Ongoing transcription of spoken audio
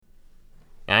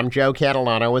I'm Joe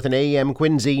Catalano with an AM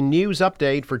Quincy news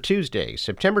update for Tuesday,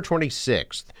 September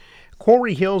 26th.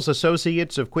 Quarry Hills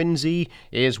Associates of Quincy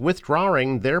is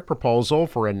withdrawing their proposal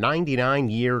for a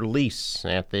 99-year lease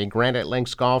at the Granite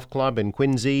Links Golf Club in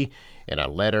Quincy. In a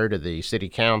letter to the City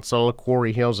Council,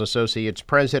 Quarry Hills Associates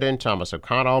President Thomas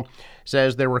O'Connell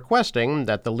says they're requesting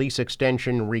that the lease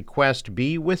extension request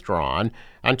be withdrawn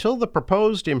until the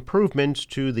proposed improvements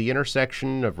to the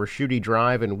intersection of Raschuti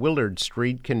Drive and Willard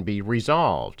Street can be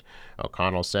resolved.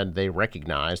 O'Connell said they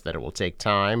recognize that it will take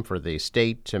time for the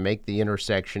state to make the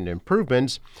intersection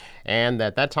improvements and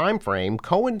that time frame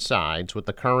coincides with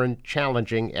the current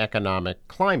challenging economic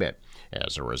climate.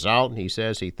 As a result, he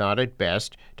says he thought it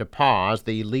best to pause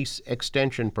the lease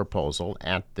extension proposal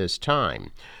at this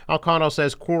time. O'Connell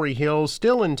says Quarry Hills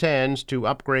still intends to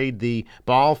upgrade the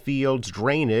ball field's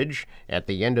drainage at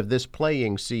the end of this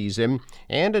playing season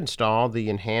and install the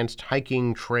enhanced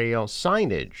hiking trail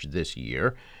signage this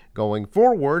year. Going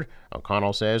forward,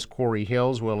 O'Connell says Quarry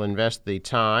Hills will invest the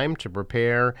time to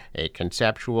prepare a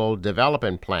conceptual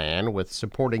development plan with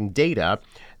supporting data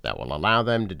that will allow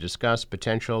them to discuss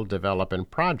potential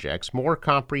development projects more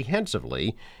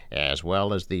comprehensively, as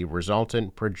well as the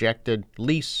resultant projected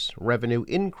lease revenue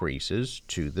increases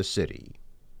to the city.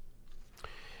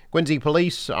 Quincy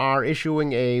police are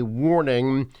issuing a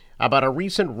warning about a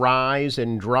recent rise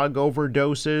in drug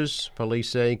overdoses. Police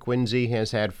say Quincy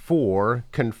has had 4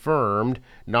 confirmed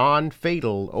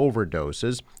non-fatal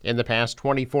overdoses in the past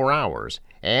 24 hours,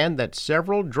 and that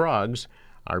several drugs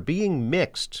are being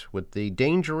mixed with the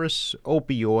dangerous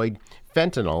opioid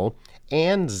fentanyl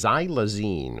and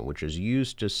xylazine, which is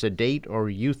used to sedate or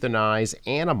euthanize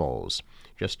animals.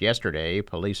 Just yesterday,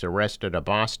 police arrested a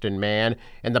Boston man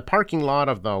in the parking lot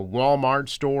of the Walmart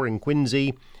store in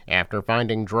Quincy after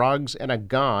finding drugs and a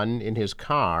gun in his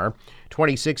car.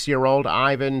 26-year-old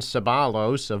Ivan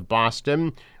Sabalos of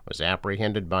Boston was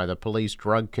apprehended by the police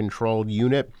drug control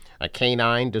unit. A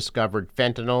canine discovered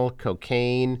fentanyl,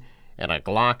 cocaine, and a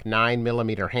Glock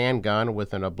 9mm handgun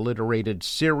with an obliterated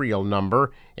serial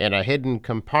number in a hidden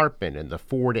compartment in the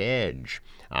Ford Edge.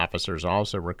 Officers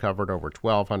also recovered over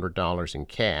 $1,200 in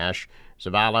cash.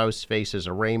 Zavalos faces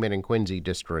arraignment in Quincy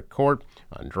District Court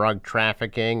on drug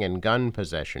trafficking and gun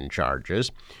possession charges.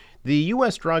 The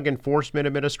U.S. Drug Enforcement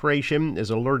Administration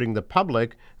is alerting the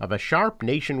public of a sharp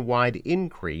nationwide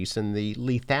increase in the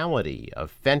lethality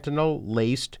of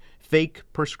fentanyl-laced fake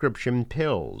prescription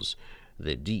pills.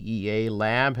 The DEA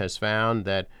lab has found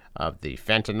that of the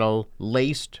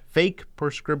fentanyl-laced fake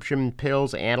prescription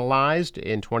pills analyzed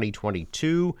in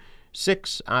 2022,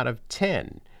 6 out of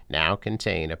 10 now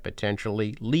contain a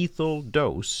potentially lethal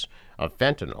dose of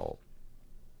fentanyl.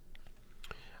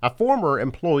 A former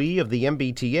employee of the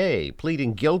MBTA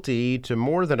pleading guilty to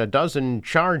more than a dozen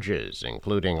charges,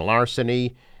 including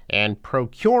larceny and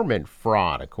procurement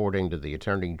fraud, according to the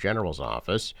Attorney General's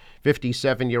office.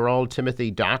 57-year-old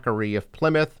Timothy Dockery of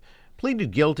Plymouth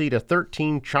pleaded guilty to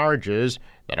 13 charges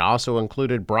that also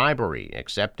included bribery,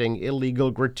 accepting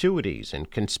illegal gratuities,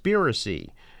 and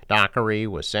conspiracy. Dockery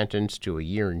was sentenced to a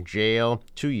year in jail,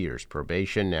 2 years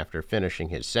probation after finishing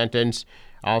his sentence,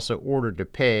 also ordered to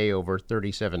pay over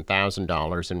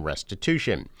 $37,000 in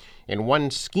restitution. In one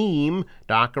scheme,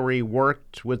 Dockery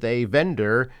worked with a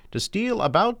vendor to steal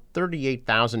about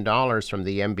 $38,000 from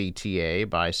the MBTA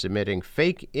by submitting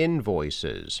fake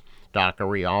invoices.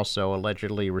 Dockery also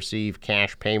allegedly received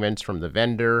cash payments from the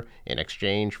vendor in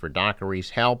exchange for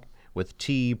Dockery's help with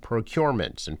tea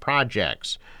procurements and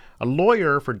projects. A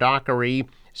lawyer for Dockery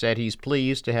said he's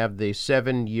pleased to have the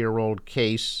 7-year-old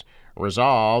case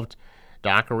resolved.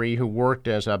 Dockery, who worked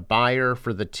as a buyer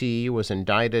for the tea, was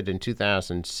indicted in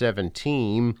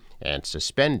 2017 and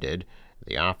suspended.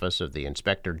 The Office of the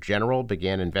Inspector General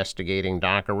began investigating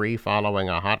Dockery following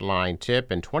a hotline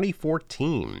tip in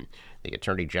 2014. The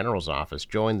Attorney General's office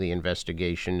joined the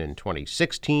investigation in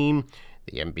 2016.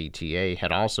 The MBTA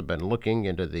had also been looking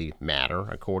into the matter,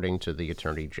 according to the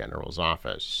Attorney General's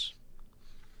office.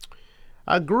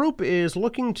 A group is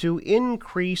looking to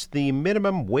increase the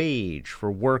minimum wage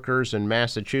for workers in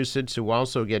Massachusetts who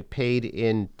also get paid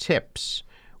in tips.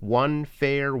 One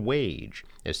Fair Wage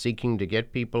is seeking to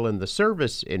get people in the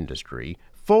service industry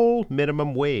full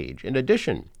minimum wage in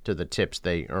addition to the tips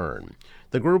they earn.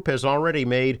 The group has already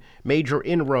made major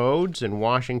inroads in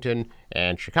Washington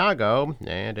and Chicago,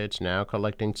 and it's now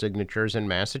collecting signatures in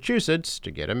Massachusetts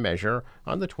to get a measure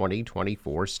on the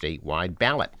 2024 statewide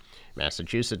ballot.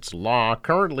 Massachusetts law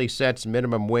currently sets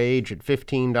minimum wage at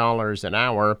 $15 an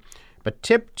hour, but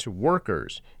tipped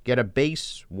workers get a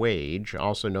base wage,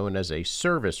 also known as a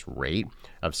service rate,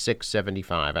 of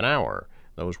 $6.75 an hour.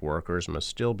 Those workers must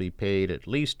still be paid at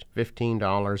least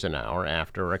 $15 an hour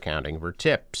after accounting for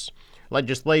tips.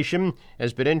 Legislation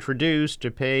has been introduced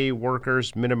to pay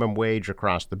workers minimum wage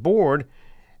across the board,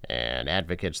 and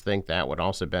advocates think that would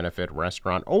also benefit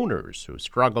restaurant owners who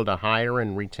struggle to hire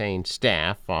and retain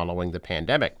staff following the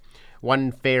pandemic.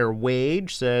 One Fair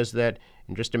Wage says that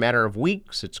in just a matter of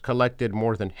weeks, it's collected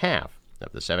more than half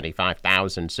of the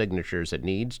 75,000 signatures it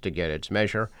needs to get its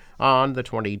measure on the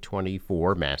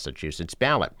 2024 Massachusetts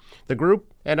ballot. The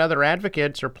group and other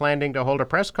advocates are planning to hold a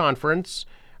press conference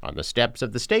on the steps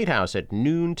of the State House at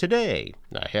noon today,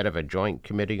 ahead of a joint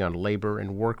committee on labor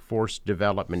and workforce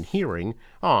development hearing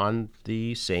on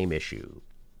the same issue.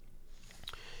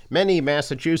 Many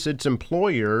Massachusetts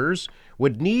employers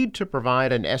would need to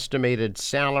provide an estimated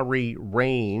salary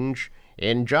range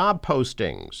in job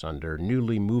postings under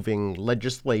newly moving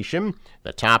legislation.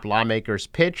 The top lawmakers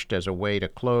pitched as a way to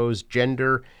close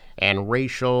gender and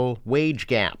racial wage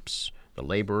gaps. The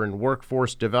Labor and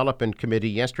Workforce Development Committee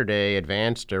yesterday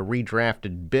advanced a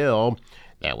redrafted bill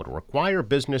that would require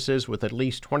businesses with at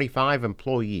least 25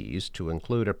 employees to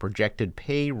include a projected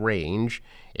pay range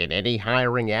in any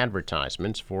hiring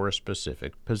advertisements for a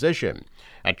specific position,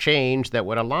 a change that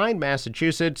would align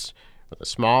Massachusetts with a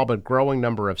small but growing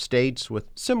number of states with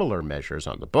similar measures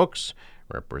on the books.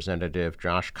 Representative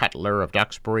Josh Cutler of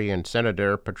Duxbury and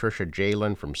Senator Patricia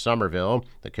Jalen from Somerville,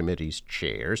 the committee's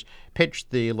chairs,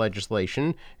 pitched the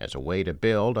legislation as a way to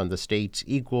build on the state's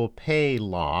equal pay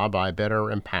law by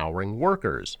better empowering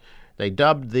workers. They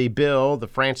dubbed the bill the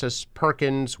Frances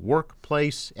Perkins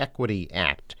Workplace Equity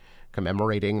Act,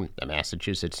 commemorating a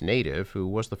Massachusetts native who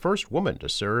was the first woman to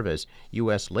serve as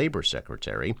U.S. Labor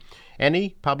Secretary.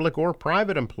 Any public or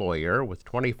private employer with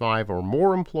 25 or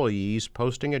more employees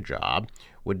posting a job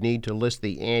would need to list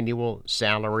the annual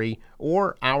salary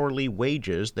or hourly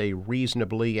wages they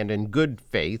reasonably and in good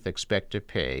faith expect to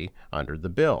pay under the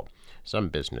bill. Some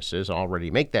businesses already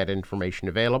make that information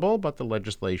available, but the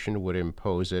legislation would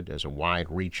impose it as a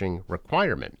wide-reaching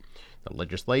requirement. The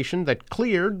legislation that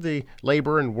cleared the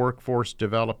Labor and Workforce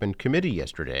Development Committee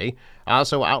yesterday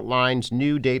also outlines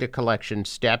new data collection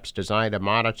steps designed to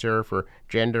monitor for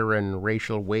gender and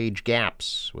racial wage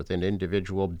gaps within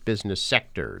individual business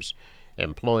sectors.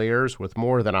 Employers with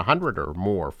more than 100 or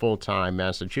more full-time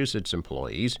Massachusetts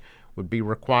employees would be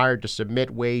required to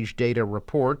submit wage data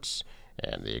reports,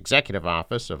 and the Executive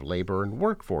Office of Labor and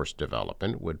Workforce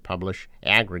Development would publish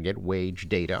aggregate wage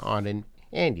data on an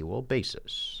annual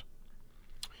basis.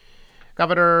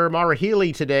 Governor Maura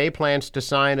Healey today plans to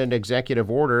sign an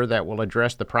executive order that will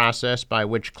address the process by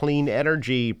which clean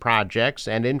energy projects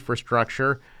and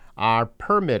infrastructure are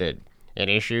permitted, an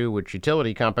issue which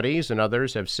utility companies and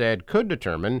others have said could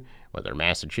determine whether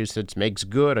Massachusetts makes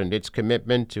good on its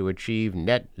commitment to achieve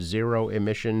net zero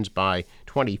emissions by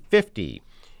 2050.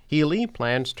 Healey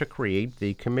plans to create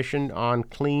the Commission on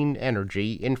Clean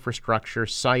Energy, Infrastructure,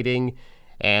 Siting,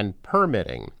 and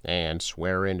Permitting and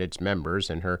swear in its members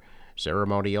in her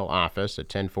ceremonial office at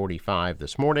 10:45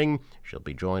 this morning. She'll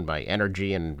be joined by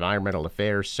Energy and Environmental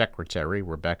Affairs Secretary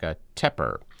Rebecca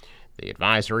Tepper. The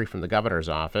advisory from the governor's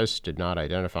office did not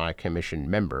identify commission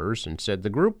members and said the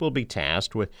group will be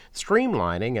tasked with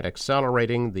streamlining and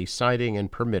accelerating the siting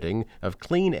and permitting of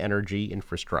clean energy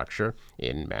infrastructure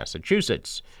in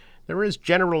Massachusetts. There is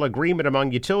general agreement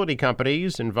among utility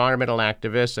companies, environmental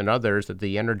activists, and others that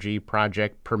the energy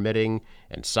project permitting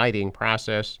and siting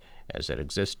process as it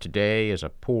exists today is a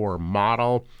poor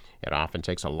model. It often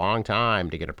takes a long time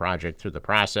to get a project through the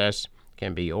process,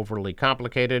 can be overly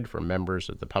complicated for members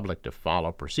of the public to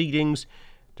follow proceedings,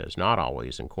 does not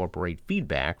always incorporate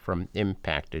feedback from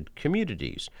impacted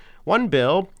communities. One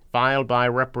bill filed by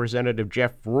Representative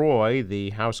Jeff Roy,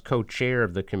 the House co-chair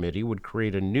of the committee, would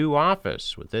create a new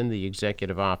office within the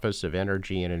Executive Office of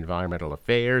Energy and Environmental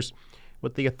Affairs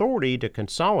with the authority to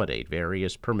consolidate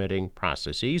various permitting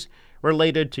processes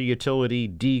related to utility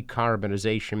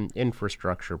decarbonization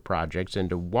infrastructure projects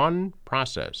into one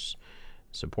process.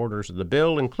 Supporters of the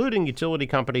bill, including utility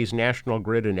companies National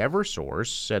Grid and Eversource,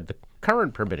 said the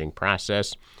current permitting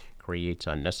process creates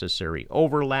unnecessary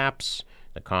overlaps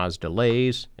that cause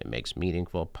delays and makes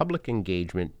meaningful public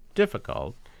engagement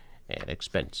difficult and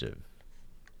expensive.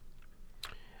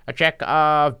 A check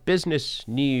of business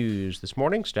news this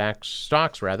morning.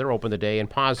 Stocks opened the day in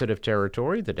positive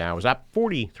territory. The Dow was up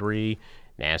 43,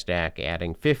 NASDAQ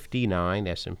adding 59,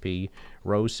 S&P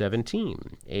rose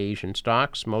 17. Asian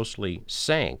stocks mostly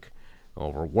sank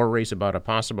over worries about a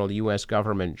possible U.S.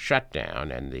 government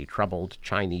shutdown and the troubled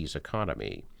Chinese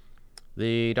economy.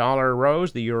 The dollar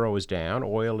rose, the euro is down,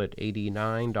 oil at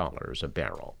 $89 a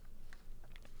barrel.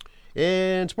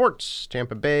 In sports,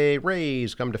 Tampa Bay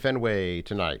Rays come to Fenway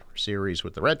tonight for series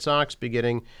with the Red Sox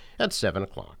beginning at 7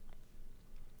 o'clock.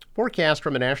 Forecast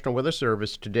from the National Weather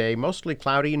Service today, mostly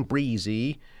cloudy and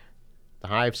breezy. The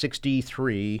high of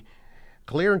 63.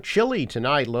 Clear and chilly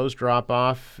tonight. Lows drop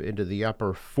off into the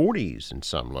upper 40s in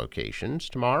some locations.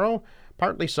 Tomorrow,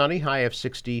 partly sunny, high of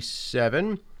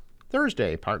 67.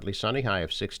 Thursday, partly sunny, high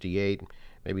of 68.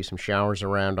 Maybe some showers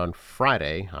around on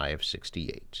Friday, high of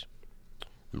 68.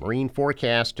 Marine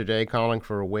forecast today calling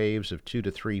for waves of 2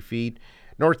 to 3 feet.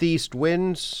 Northeast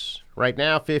winds right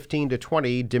now 15 to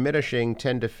 20, diminishing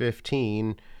 10 to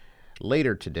 15.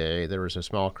 Later today, there is a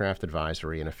small craft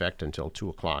advisory in effect until 2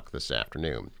 o'clock this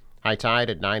afternoon. High tide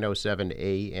at 9:07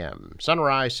 a.m.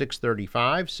 Sunrise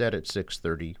 6:35, set at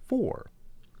 6:34.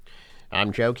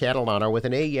 I'm Joe Catalano with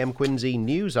an AM Quincy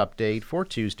news update for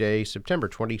Tuesday, September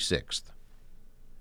 26th.